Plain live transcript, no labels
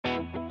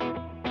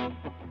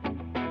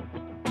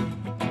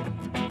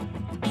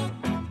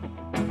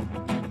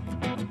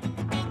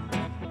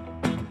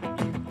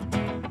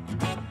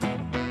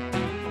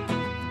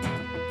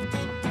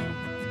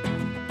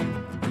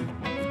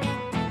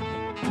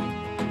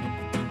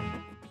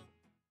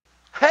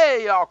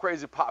Hey y'all,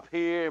 Crazy Pop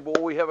here, and boy,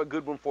 we have a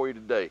good one for you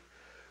today.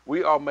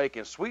 We are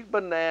making sweet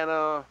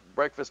banana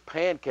breakfast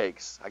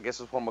pancakes, I guess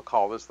that's what I'm gonna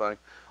call this thing,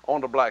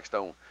 on the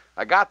Blackstone.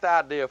 I got the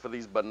idea for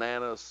these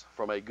bananas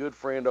from a good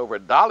friend over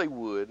at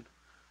Dollywood,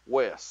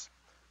 Wes.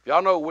 If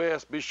y'all know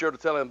Wes, be sure to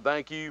tell him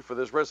thank you for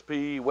this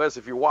recipe. Wes,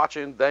 if you're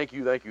watching, thank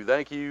you, thank you,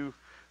 thank you.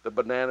 The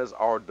bananas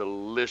are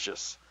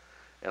delicious.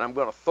 And I'm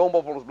gonna throw them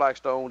up on this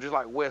Blackstone just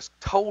like Wes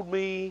told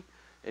me.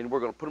 And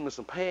we're going to put them in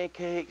some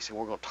pancakes, and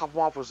we're going to top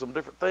them off with some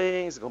different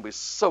things. It's going to be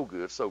so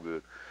good, so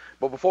good.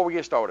 But before we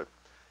get started,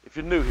 if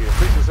you're new here,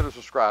 please consider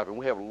subscribing.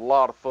 We have a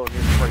lot of fun here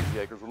at Crazy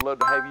Acres. We'd love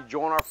to have you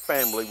join our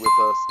family with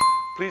us.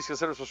 Please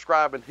consider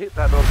subscribing, hit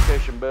that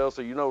notification bell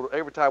so you know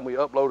every time we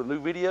upload a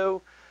new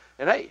video.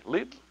 And hey,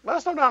 let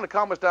us know down in the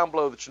comments down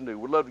below that you're new.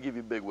 We'd love to give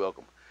you a big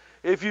welcome.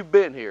 If you've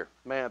been here,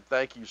 man,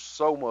 thank you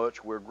so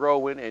much. We're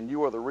growing, and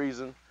you are the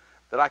reason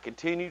that I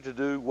continue to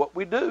do what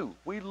we do.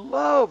 We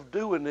love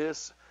doing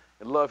this.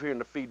 And love hearing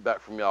the feedback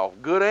from y'all,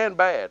 good and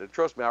bad. And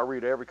trust me, I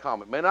read every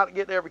comment. May not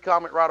get to every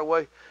comment right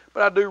away,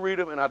 but I do read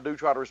them and I do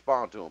try to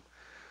respond to them.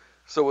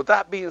 So with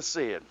that being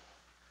said,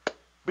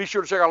 be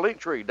sure to check our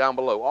Linktree down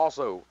below.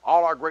 Also,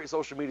 all our great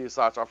social media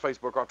sites, our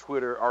Facebook, our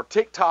Twitter, our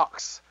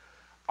TikToks,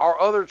 our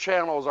other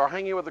channels, our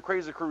Hanging with the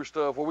Crazy Crew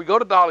stuff, where we go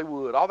to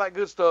Dollywood, all that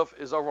good stuff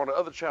is over on the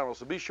other channels.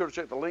 So be sure to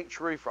check the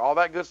Linktree for all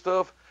that good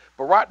stuff.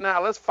 But right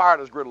now, let's fire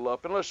this griddle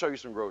up and let's show you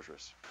some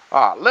groceries.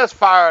 All right, let's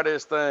fire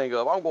this thing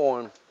up. I'm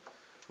going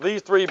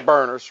these three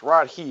burners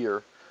right here,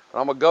 and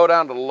I'm gonna go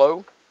down to low.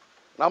 And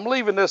I'm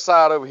leaving this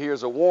side over here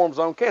as a warm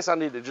zone in case I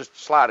need to just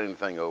slide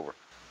anything over.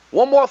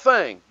 One more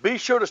thing, be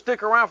sure to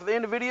stick around for the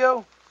end of the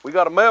video. We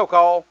got a mail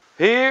call.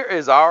 Here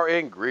is our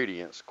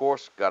ingredients. Of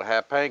course, gotta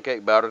have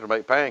pancake batter to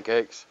make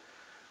pancakes.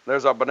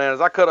 There's our bananas.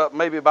 I cut up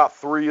maybe about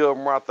 3 of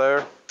them right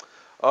there.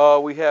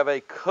 We have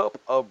a cup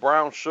of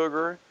brown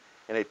sugar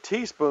and a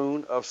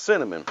teaspoon of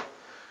cinnamon.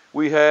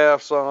 We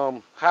have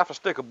some half a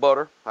stick of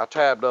butter. I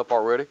tabbed up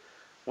already.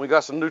 We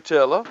got some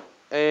Nutella,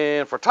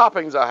 and for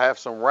toppings I have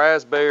some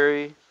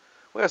raspberry,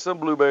 we have some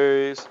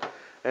blueberries,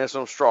 and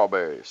some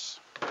strawberries.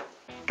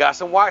 Got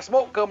some white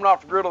smoke coming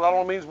off the griddle. That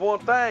only means one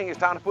thing, it's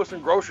time to put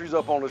some groceries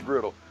up on this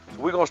griddle.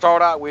 So we're gonna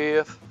start out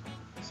with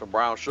some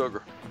brown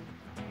sugar.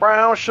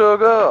 Brown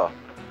sugar.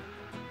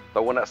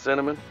 Throw in that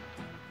cinnamon.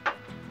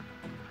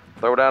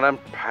 Throw down them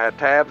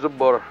tabs of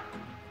butter.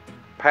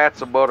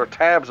 Pats of butter,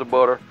 tabs of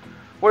butter,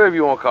 whatever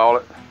you want to call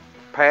it.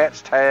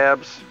 Pats,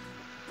 tabs.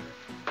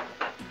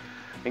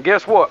 And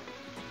guess what?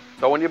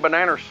 Throw in your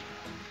bananas.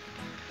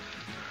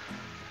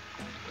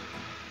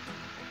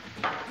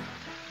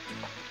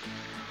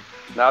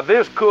 Now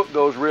this cook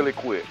goes really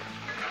quick.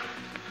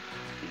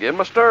 Give them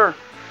a stir.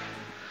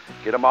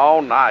 Get them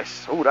all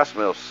nice. Oh, that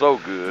smells so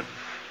good.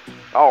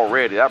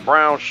 Already, that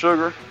brown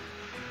sugar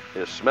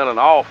is smelling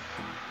off.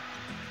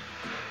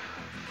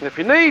 And if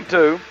you need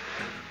to,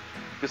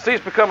 if you see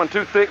it's becoming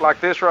too thick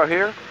like this right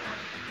here,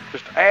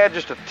 just add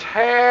just a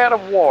tad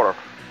of water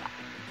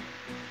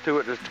to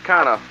it, just to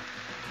kind of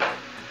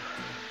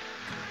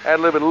add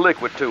a little bit of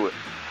liquid to it,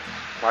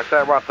 like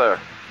that right there.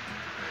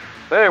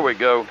 There we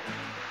go.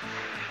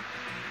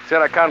 See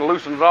how that kind of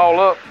loosens it all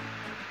up?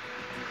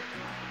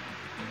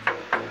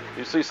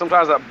 You see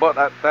sometimes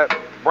that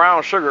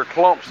brown sugar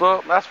clumps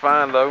up. That's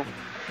fine though.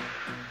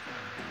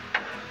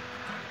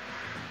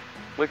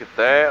 Look at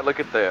that, look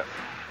at that.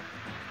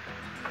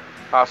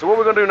 All right, so what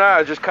we're gonna do now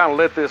is just kind of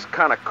let this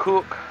kind of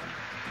cook,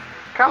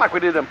 kind of like we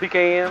did them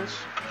pecans.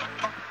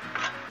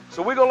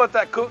 So we're gonna let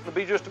that cook. It'll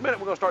be just a minute.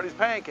 We're gonna start these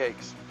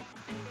pancakes.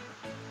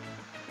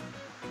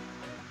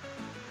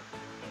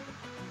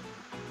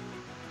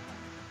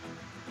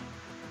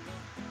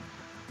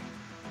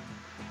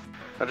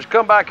 Now just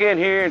come back in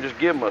here and just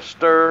give them a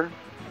stir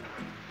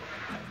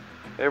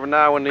every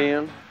now and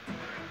then.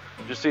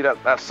 Just see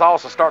that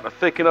sauce is starting to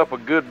thicken up a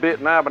good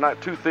bit now, but not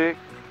too thick.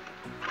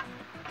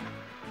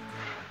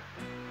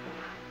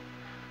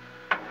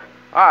 All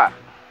right.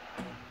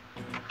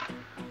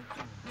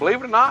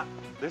 Believe it or not,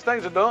 these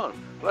things are done.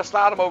 Let's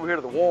slide them over here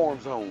to the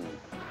warm zone.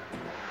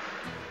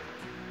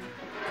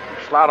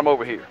 Slide them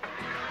over here.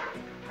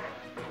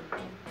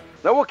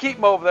 Now we'll keep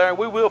them over there, and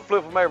we will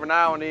flip them every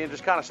now and then,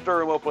 just kind of stir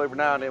them up every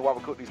now and then while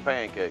we cook these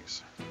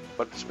pancakes.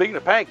 But speaking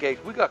of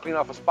pancakes, we got to clean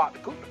off a spot to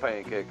cook the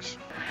pancakes.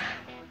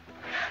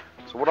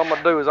 So what I'm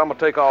gonna do is I'm gonna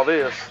take all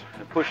this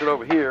and push it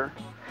over here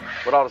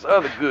with all this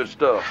other good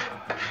stuff,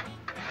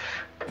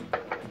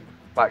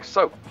 like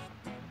so.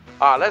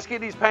 All right, let's get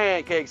these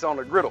pancakes on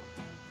the griddle.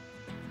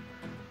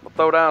 I'm gonna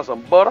throw down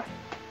some butter.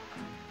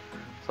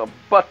 Some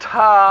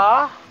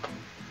butter.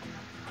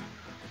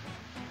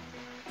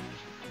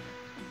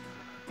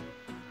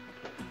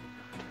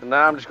 And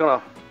now I'm just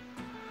gonna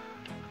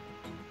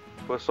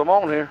put some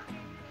on here.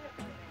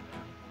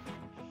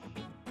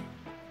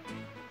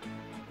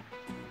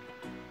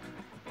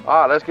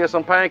 All right, let's get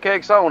some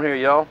pancakes on here,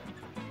 y'all.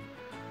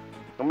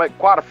 I'm gonna make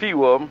quite a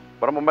few of them,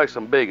 but I'm gonna make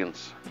some big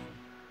ones.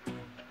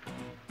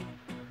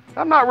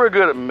 I'm not real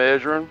good at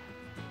measuring.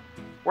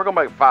 We're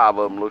gonna make 5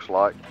 of them, looks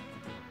like.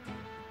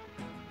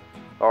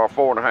 Or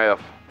 4.5.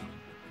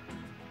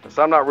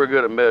 So I'm not real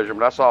good at measuring,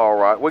 but that's all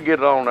right. We'll get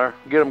it on there,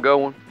 get them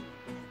going.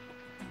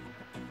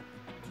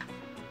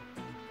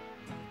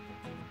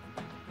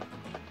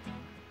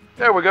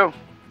 There we go.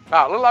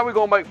 All right, look like we're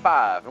gonna make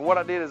 5. And what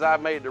I did is I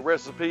made the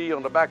recipe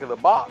on the back of the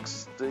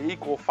box to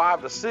equal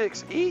 5 to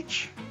 6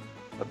 each.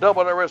 I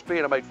doubled that recipe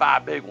and I made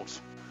 5 big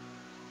ones.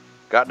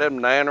 Got them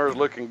nanners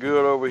looking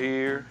good over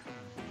here.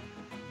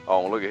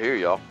 Oh, look at here,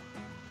 y'all.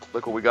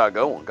 Look what we got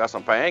going. Got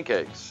some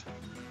pancakes.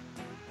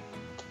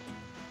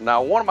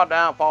 Now, one of my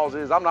downfalls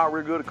is I'm not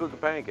real good at cooking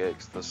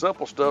pancakes. The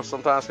simple stuff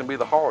sometimes can be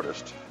the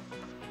hardest.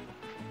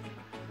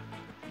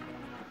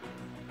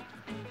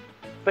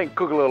 I think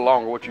cook a little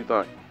longer, what you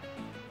think?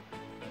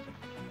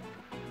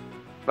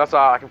 That's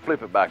all right, I can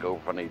flip it back over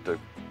if I need to.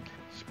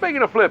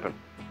 Speaking of flipping,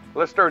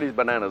 let's stir these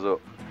bananas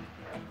up.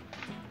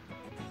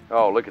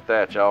 Oh, look at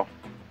that, y'all.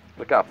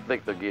 Look how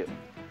thick they're getting.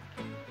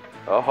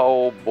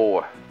 Oh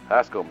boy,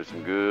 that's gonna be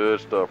some good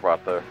stuff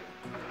right there.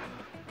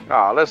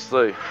 All right, let's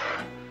see.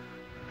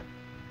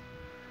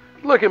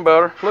 Looking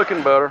better,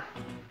 looking better.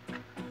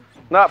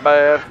 Not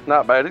bad,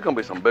 not bad. It's gonna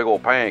be some big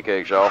old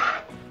pancakes, y'all.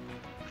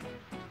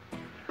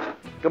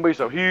 Gonna be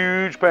some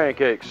huge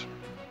pancakes.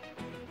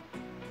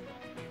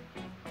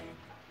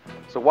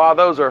 So while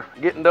those are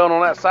getting done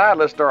on that side,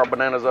 let's stir our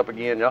bananas up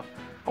again, y'all.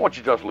 I want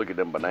you to just look at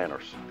them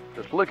bananas.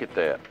 Just look at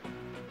that.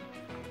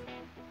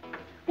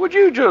 Would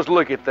you just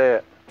look at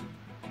that?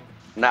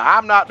 Now,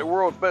 I'm not the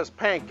world's best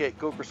pancake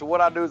cooker, so what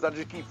I do is I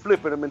just keep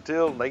flipping them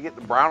until they get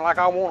to brown like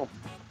I want them.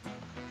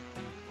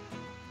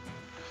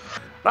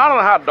 Now, I don't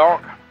know how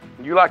dark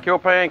you like your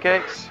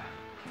pancakes.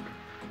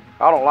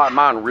 I don't like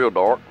mine real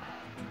dark.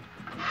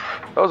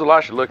 Those are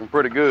actually looking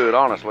pretty good,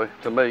 honestly,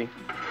 to me.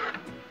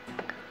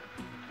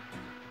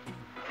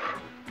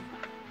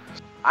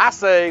 I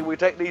say we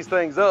take these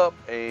things up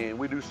and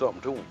we do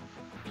something to them.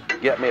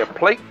 Get me a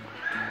plate.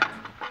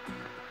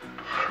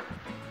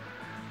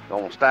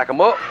 Gonna stack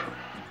them up.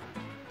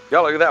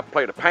 Y'all look at that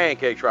plate of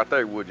pancakes right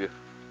there, would you?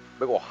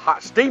 Big old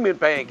hot steaming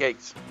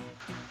pancakes.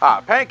 All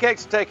right,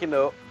 pancakes are taken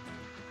up.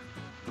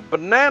 The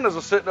bananas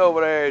are sitting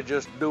over there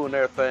just doing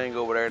their thing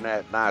over there in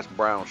that nice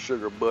brown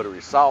sugar buttery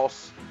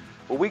sauce.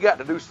 But we got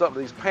to do something to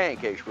these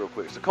pancakes real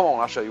quick. So come on,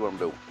 I'll show you what I'm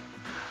doing.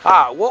 All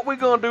right, what we're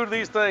gonna do to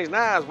these things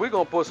now is we're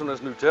gonna put some of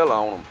this Nutella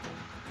on them.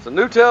 So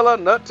Nutella,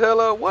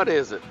 Nutella, what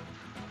is it?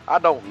 I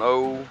don't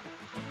know.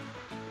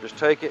 Just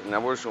take it and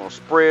then we're just gonna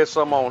spread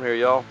some on here,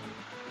 y'all.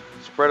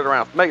 Spread it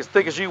around, make it as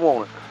thick as you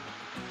want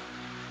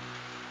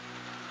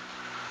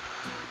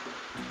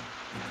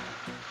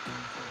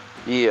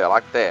it. Yeah,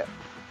 like that.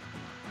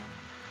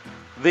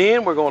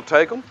 Then we're gonna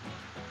take them,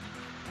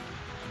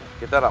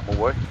 get that out my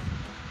way.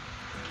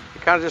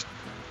 You kind of just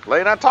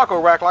lay it on a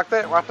taco rack like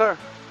that right there.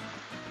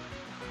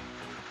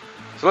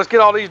 So let's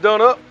get all these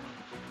done up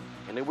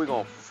and then we're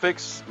gonna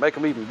make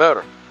them even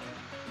better.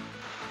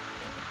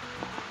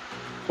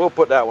 We'll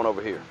put that one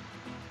over here.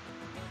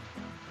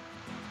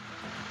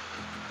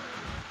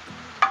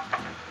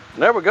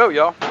 And there we go,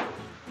 y'all.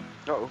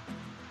 Uh-oh.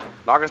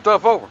 Knocking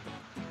stuff over.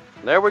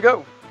 And there we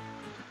go.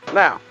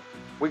 Now,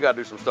 we gotta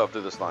do some stuff to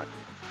this thing. All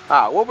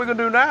right, what we're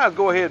gonna do now is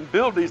go ahead and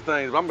build these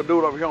things. I'm gonna do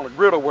it over here on the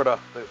griddle where the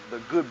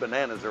good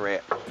bananas are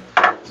at.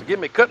 So give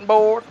me a cutting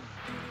board.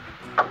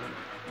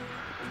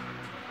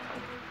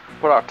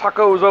 Put our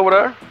tacos over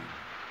there.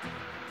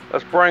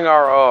 Let's bring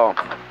our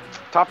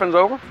toppings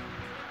over.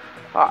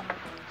 All right,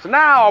 so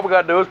now all we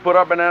gotta do is put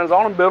our bananas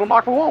on and build them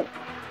like we want.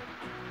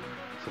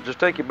 So just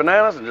take your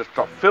bananas and just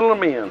start filling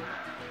them in.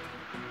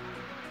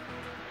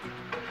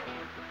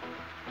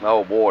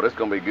 Oh boy, this is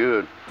gonna be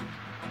good.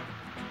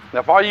 Now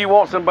if all you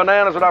want some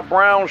bananas with that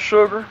brown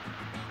sugar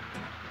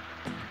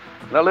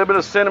and a little bit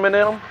of cinnamon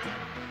in them,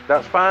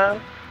 that's fine.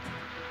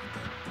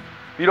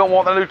 If you don't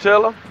want the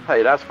Nutella,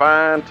 hey, that's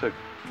fine too.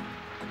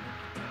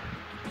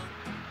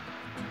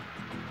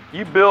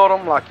 You build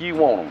them like you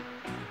want them.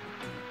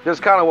 This is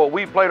kind of what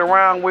we played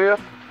around with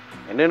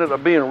and ended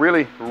up being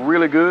really,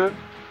 really good.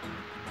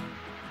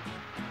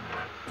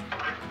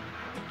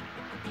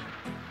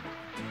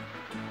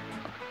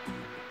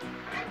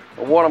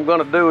 But what I'm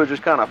gonna do is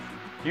just kind of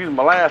use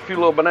my last few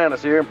little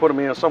bananas here and put them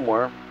in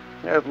somewhere.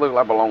 Yeah, it looks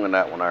like I belong in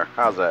that one there.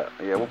 How's that?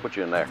 Yeah, we'll put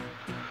you in there.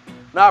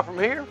 Now from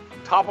here,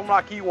 top them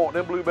like you want.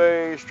 Them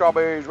blueberries,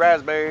 strawberries,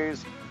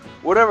 raspberries,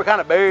 whatever kind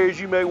of berries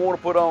you may want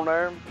to put on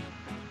there.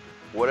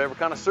 Whatever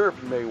kind of syrup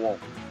you may want.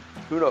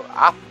 Who knows?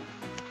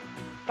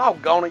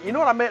 Doggone it. You know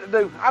what I meant to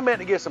do? I meant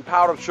to get some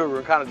powdered sugar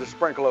and kind of just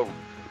sprinkle over.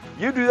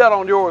 You do that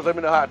on yours, let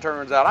me know how it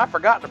turns out. I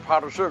forgot the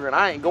powdered sugar and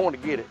I ain't going to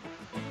get it.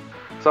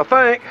 So I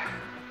think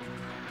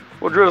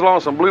we'll drizzle on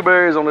some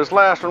blueberries on this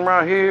last one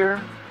right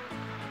here.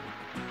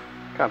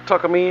 Kind of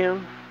tuck them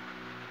in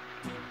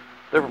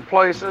different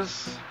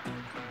places.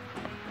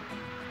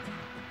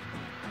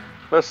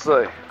 Let's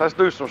see. Let's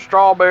do some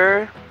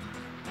strawberry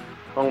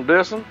on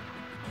this one.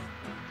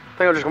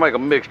 I think I'm just gonna make a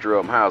mixture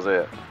of them. How's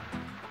that?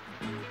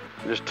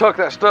 Just tuck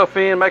that stuff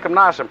in, make them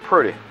nice and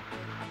pretty.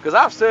 Because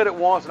I've said it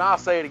once and I'll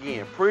say it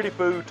again. Pretty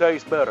food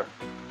tastes better.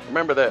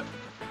 Remember that.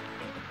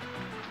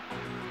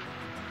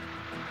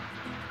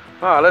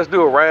 All right, let's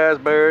do a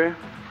raspberry.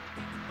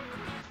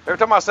 Every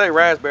time I say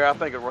raspberry, I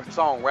think of a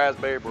song,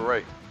 Raspberry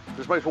Beret.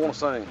 Just makes me want to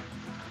sing.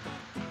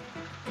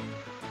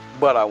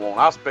 But I won't.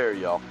 I'll spare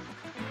y'all.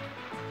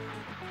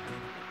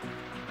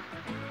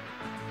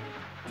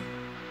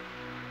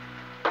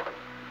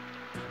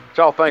 What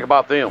y'all think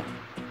about them?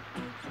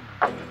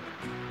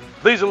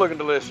 These are looking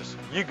delicious.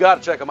 You got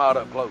to check them out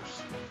up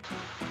close.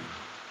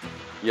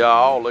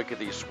 Y'all, look at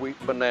these sweet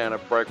banana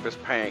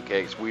breakfast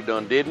pancakes we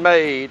done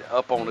made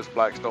up on this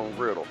Blackstone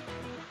Griddle.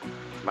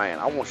 Man,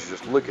 I want you to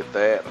just look at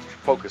that. Let's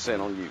focus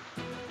in on you.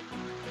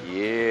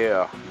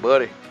 Yeah,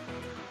 buddy.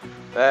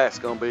 That's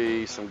gonna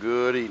be some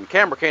good eating.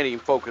 Camera can't even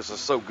focus, it's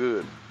so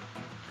good.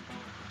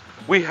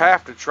 We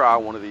have to try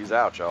one of these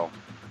out, y'all.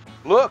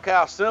 Look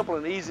how simple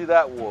and easy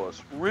that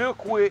was. Real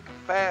quick,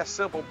 fast,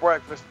 simple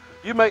breakfast.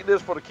 You make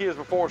this for the kids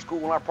before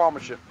school, and I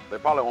promise you, they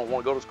probably won't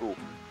want to go to school.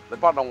 They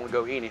probably don't want to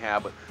go anyhow,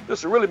 but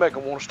this will really make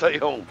them want to stay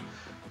home.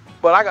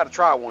 But I got to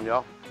try one,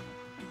 y'all.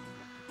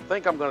 I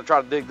think I'm going to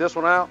try to dig this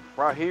one out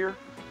right here.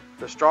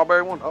 The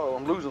strawberry one. Oh,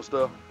 I'm losing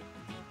stuff.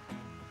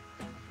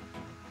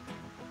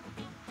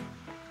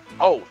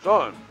 Oh,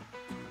 son.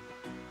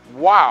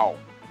 Wow.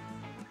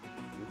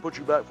 Let me put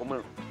you back for a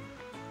minute.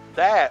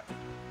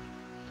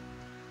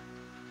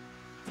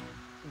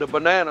 The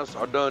bananas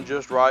are done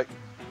just right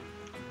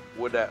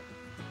with that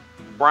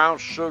brown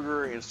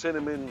sugar and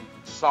cinnamon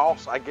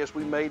sauce I guess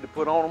we made to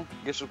put on them.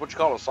 I guess it's what you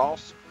call a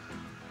sauce.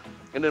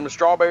 And then the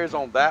strawberries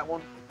on that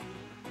one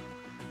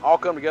all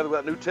come together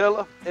with that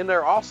Nutella in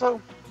there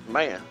also.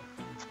 Man,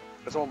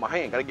 that's on my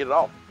hand, gotta get it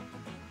off.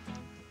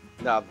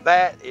 Now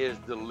that is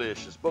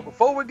delicious. But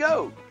before we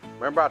go,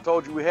 remember I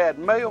told you we had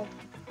mail?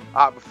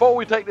 Before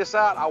we take this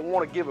out, I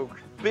want to give a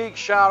big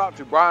shout out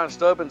to Brian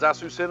Stubbins. That's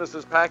who sent us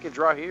this package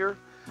right here.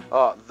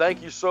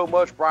 Thank you so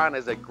much. Brian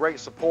is a great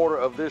supporter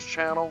of this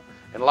channel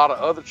and a lot of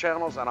other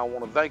channels, and I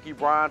want to thank you,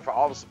 Brian, for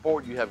all the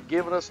support you have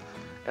given us.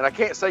 And I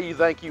can't say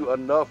thank you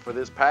enough for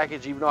this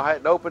package, even though I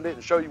hadn't opened it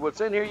and show you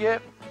what's in here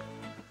yet.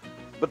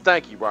 But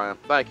thank you, Brian.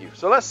 Thank you.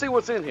 So let's see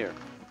what's in here.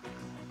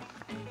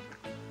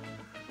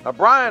 Now,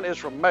 Brian is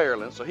from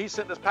Maryland, so he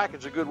sent this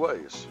package a good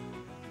ways.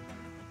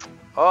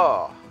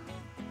 I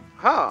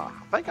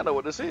think I know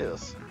what this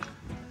is.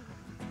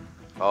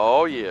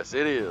 Oh, yes,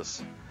 it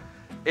is.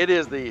 It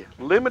is the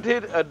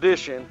limited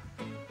edition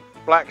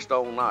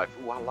Blackstone knife.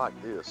 Ooh, I like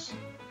this.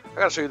 I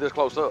gotta show you this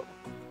close up.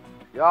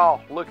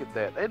 Y'all, look at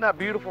that. Isn't that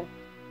beautiful?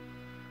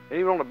 And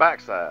even on the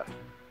back side.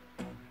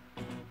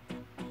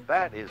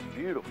 That is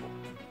beautiful.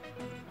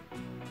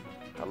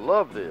 I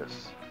love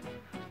this.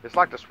 It's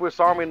like the Swiss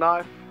Army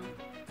knife.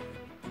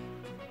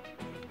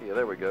 Yeah,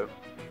 there we go.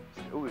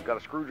 Ooh, we've got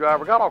a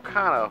screwdriver. Got all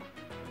kind of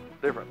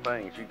different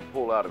things you can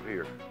pull out of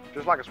here.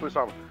 Just like a Swiss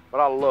Army. But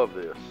I love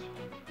this.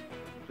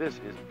 This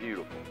is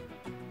beautiful.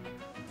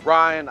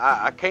 Brian,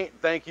 I can't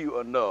thank you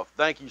enough.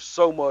 Thank you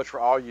so much for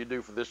all you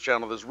do for this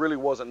channel. This really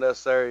wasn't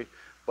necessary,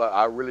 but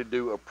I really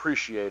do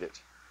appreciate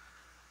it.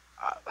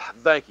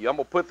 Thank you. I'm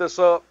going to put this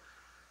up.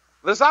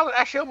 This is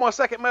actually my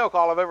second mail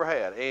call I've ever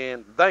had,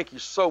 and thank you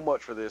so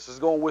much for this. This is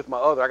going with my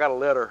other. I got a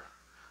letter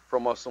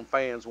from some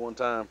fans one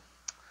time,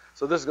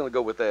 so this is going to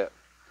go with that.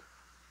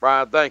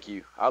 Brian, thank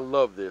you. I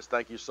love this.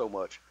 Thank you so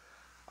much.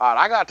 All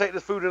right, I got to take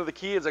this food into the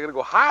kids. I got to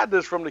go hide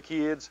this from the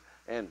kids,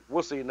 and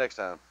we'll see you next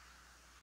time.